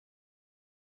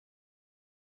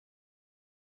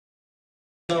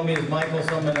Know me as Michael,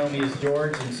 some know me as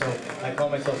George, and so I call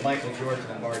myself Michael George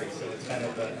Lombardi. So it's kind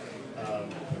of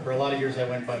for a lot of years I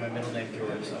went by my middle name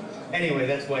George. So anyway,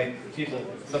 that's why people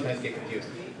sometimes get confused.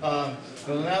 Well,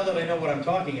 now that I know what I'm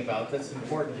talking about, that's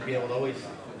important to be able to always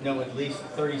know at least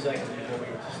 30 seconds before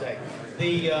we were to say.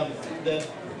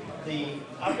 The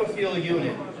aquafuel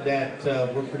unit that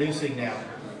we're producing now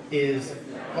is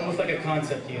almost like a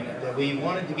concept unit that we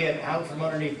wanted to get out from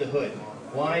underneath the hood.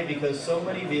 Why? Because so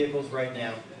many vehicles right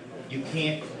now, you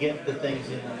can't get the things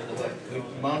in under the hood.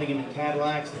 We're mounting them in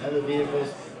Cadillacs and other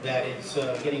vehicles that it's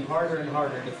getting harder and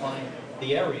harder to find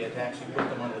the area to actually put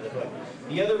them under the hood.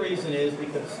 The other reason is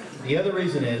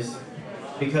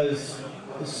because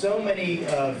so many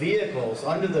vehicles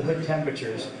under the hood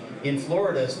temperatures in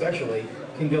Florida especially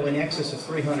can go in excess of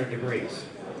 300 degrees.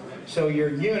 So your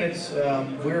units,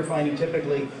 we were finding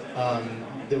typically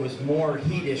there was more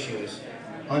heat issues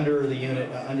under the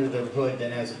unit, under the hood,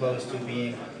 than as opposed to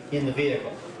being in the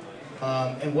vehicle.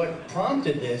 And what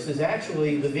prompted this is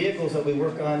actually the vehicles that we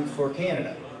work on for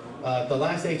Canada. The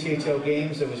last HHO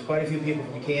games, there was quite a few people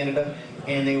from Canada,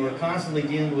 and they were constantly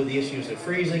dealing with the issues of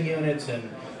freezing units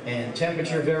and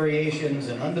temperature variations,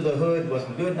 and under the hood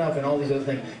wasn't good enough, and all these other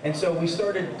things. And so we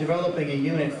started developing a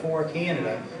unit for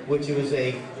Canada, which was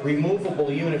a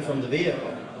removable unit from the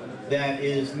vehicle that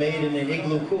is made in an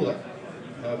igloo cooler.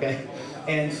 Okay?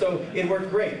 And so it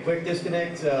worked great. Quick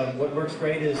disconnect. What works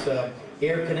great is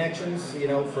air connections, you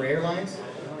know, for airlines.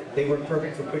 They work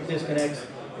perfect for quick disconnects.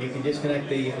 You can disconnect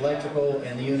the electrical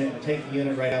and the unit, take the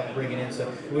unit right out and bring it in.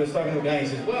 So we was talking to a guy, he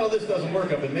says, well, this doesn't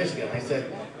work up in Michigan. I said,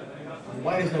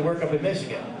 why doesn't it work up in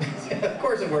Michigan? Of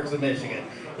course it works in Michigan.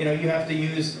 You know, you have to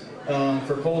use,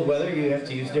 for cold weather, you have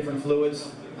to use different fluids.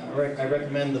 I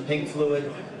recommend the pink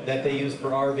fluid that they use for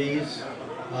RVs.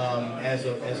 As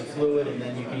a fluid, and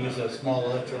then you can use a small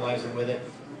electrolyzer with it.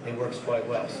 It works quite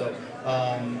well. So,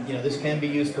 you know, this can be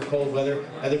used for cold weather.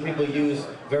 Other people use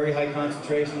very high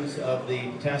concentrations of the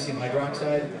potassium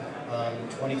hydroxide,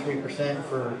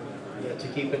 23% to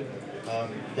keep it.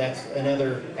 That's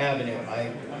another avenue.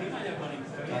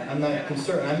 I'm not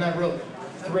concerned. I'm not real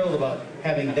thrilled about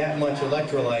having that much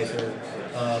electrolyzer,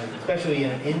 especially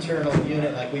in an internal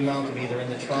unit like we mount them either in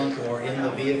the trunk or in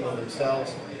the vehicle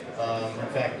themselves. In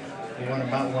fact, you want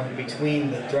to mount one between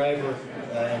the driver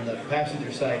and the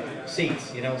passenger side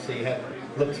seats, you know, so you have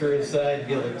to look through the side and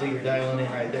be able to do your dialing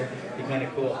in right there. Be kind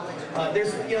of cool.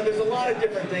 There's a lot of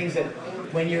different things that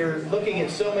when you're looking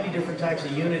at so many different types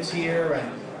of units here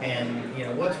and you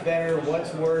know, what's better,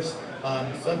 what's worse.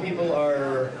 Some people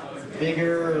are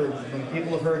bigger. When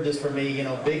people have heard this from me, you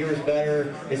know, bigger is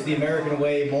better. It's the American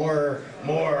way. More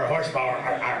horsepower.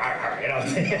 You know,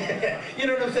 you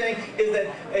know what I'm saying? Is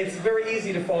that it's very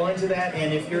easy to fall into that.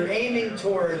 And if you're aiming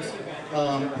towards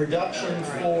production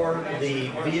for the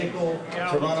vehicle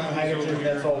to run on hydrogen,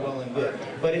 that's all well and good.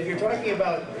 But if you're talking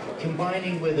about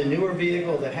combining with a newer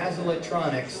vehicle that has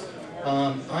electronics,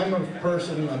 I'm a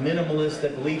person, a minimalist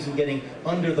that believes in getting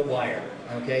under the wire.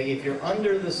 Okay, if you're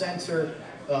under the sensor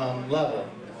level,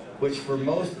 which for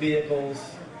most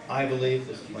vehicles, I believe,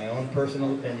 this is my own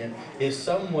personal opinion, is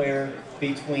somewhere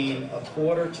between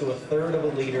 1/4 to 1/3 of a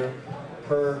liter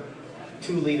per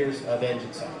 2 liters of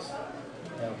engine size.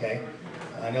 Okay,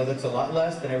 I know that's a lot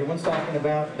less than everyone's talking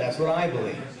about. That's what I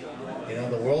believe. You know,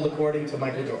 the world according to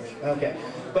Michael George. Okay,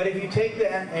 but if you take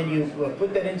that and you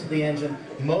put that into the engine,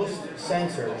 most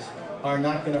sensors are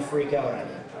not going to freak out on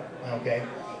you. Okay,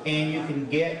 and you can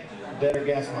get better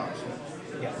gas mileage.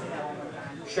 Yeah,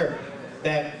 sure.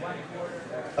 That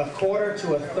 1/4 to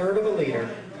 1/3 of a liter,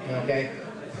 okay,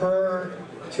 per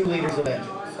 2 liters of engine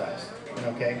size.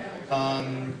 Okay.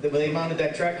 They mounted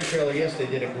that tractor trailer. Yes, they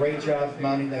did a great job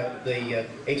mounting the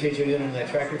HHO unit in that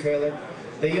tractor trailer.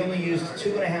 They only used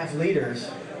 2.5 liters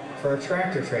for a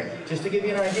tractor trailer, just to give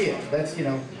you an idea. That's, you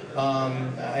know,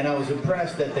 and I was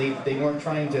impressed that they weren't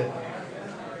trying to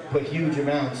put huge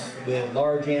amounts with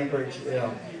large amperage, you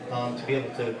know, to be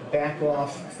able to back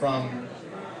off from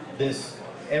this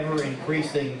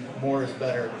ever-increasing more is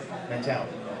better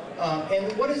mentality.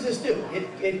 And what does this do?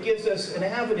 It gives us an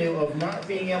avenue of not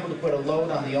being able to put a load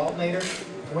on the alternator.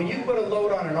 When you put a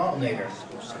load on an alternator,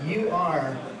 you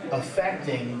are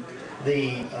affecting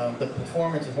the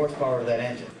performance and horsepower of that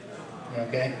engine.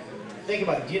 Okay? Think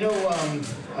about it. Do you know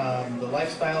the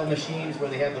lifestyle machines where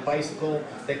they have the bicycle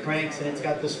that cranks and it's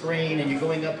got the screen and you're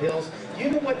going up hills? Do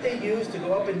you know what they use to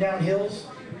go up and down hills?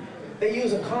 They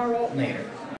use a car alternator.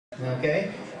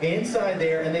 Okay? Inside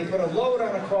there, and they put a load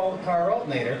on a car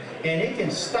alternator, and it can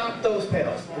stop those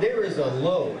pedals. There is a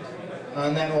load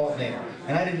on that alternator.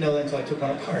 And I didn't know that until I took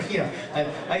one apart. You know,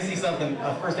 I see something,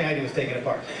 first thing I do is take it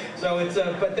apart. So it's,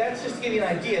 but that's just to give you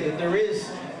an idea that there is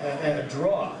a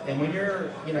draw. And when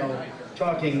you're, you know,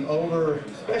 talking over,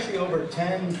 especially over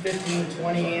 10, 15,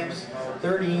 20 amps,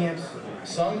 30 amps,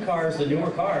 some cars, the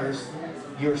newer cars,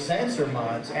 your sensor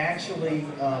mods actually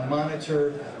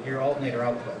monitor your alternator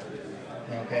output.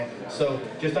 Okay, so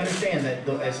just understand that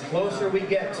as closer we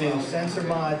get to sensor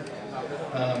mod,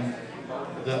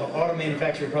 the auto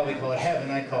manufacturer probably call it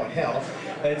heaven, I call it hell.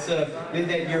 It's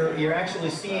that you're actually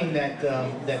seeing that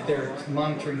that they're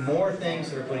monitoring more things,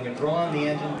 that are putting a draw on the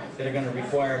engine, that are going to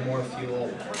require more fuel,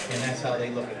 and that's how they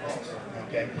look at things.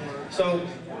 Okay, so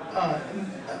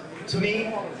to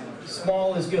me,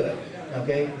 small is good.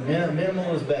 Okay,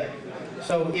 minimal is better.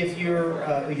 So if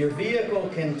your vehicle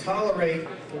can tolerate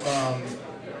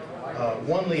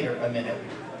 1 liter a minute,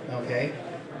 okay,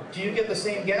 do you get the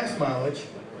same gas mileage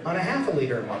on a ½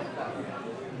 liter a month?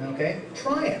 Okay,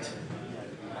 try it.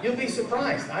 You'll be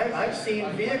surprised. I've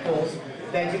seen vehicles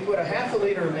that you put a ½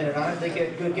 liter a minute on it, they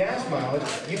get good gas mileage.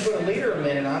 You put a liter a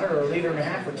minute on it, or a liter and a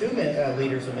half, or 2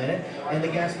 liters a minute, and the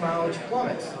gas mileage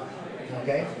plummets.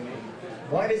 Okay?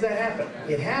 Why does that happen?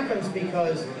 It happens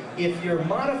because if you're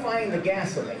modifying the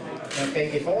gasoline, okay,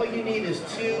 if all you need is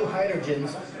 2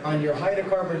 hydrogens on your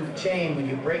hydrocarbon chain when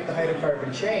you break the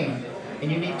hydrocarbon chain, and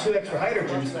you need 2 extra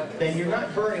hydrogens, then you're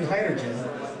not burning hydrogen,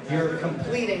 you're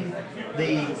completing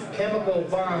the chemical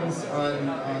bonds on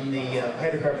the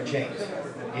hydrocarbon chains.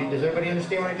 Does everybody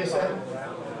understand what I just said?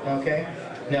 Okay?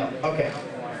 No? Okay.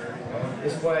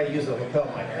 This is why I use a lapel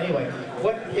mic. Anyway,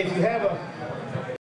 what if you have a